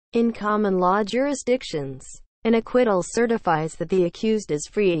In common law jurisdictions, an acquittal certifies that the accused is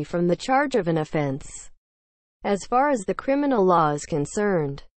free from the charge of an offense. As far as the criminal law is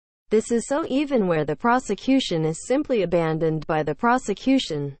concerned, this is so even where the prosecution is simply abandoned by the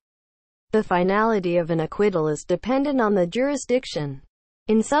prosecution. The finality of an acquittal is dependent on the jurisdiction.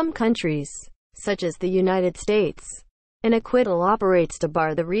 In some countries, such as the United States, an acquittal operates to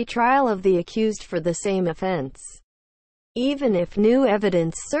bar the retrial of the accused for the same offense, even if new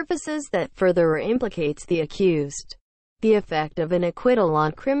evidence surfaces that further implicates the accused. The effect of an acquittal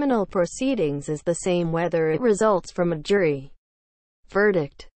on criminal proceedings is the same whether it results from a jury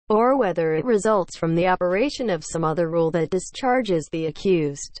verdict, or whether it results from the operation of some other rule that discharges the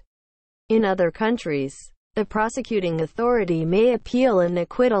accused. In other countries, the prosecuting authority may appeal an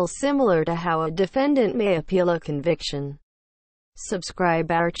acquittal similar to how a defendant may appeal a conviction.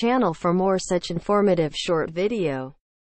 Subscribe our channel for more such informative short video.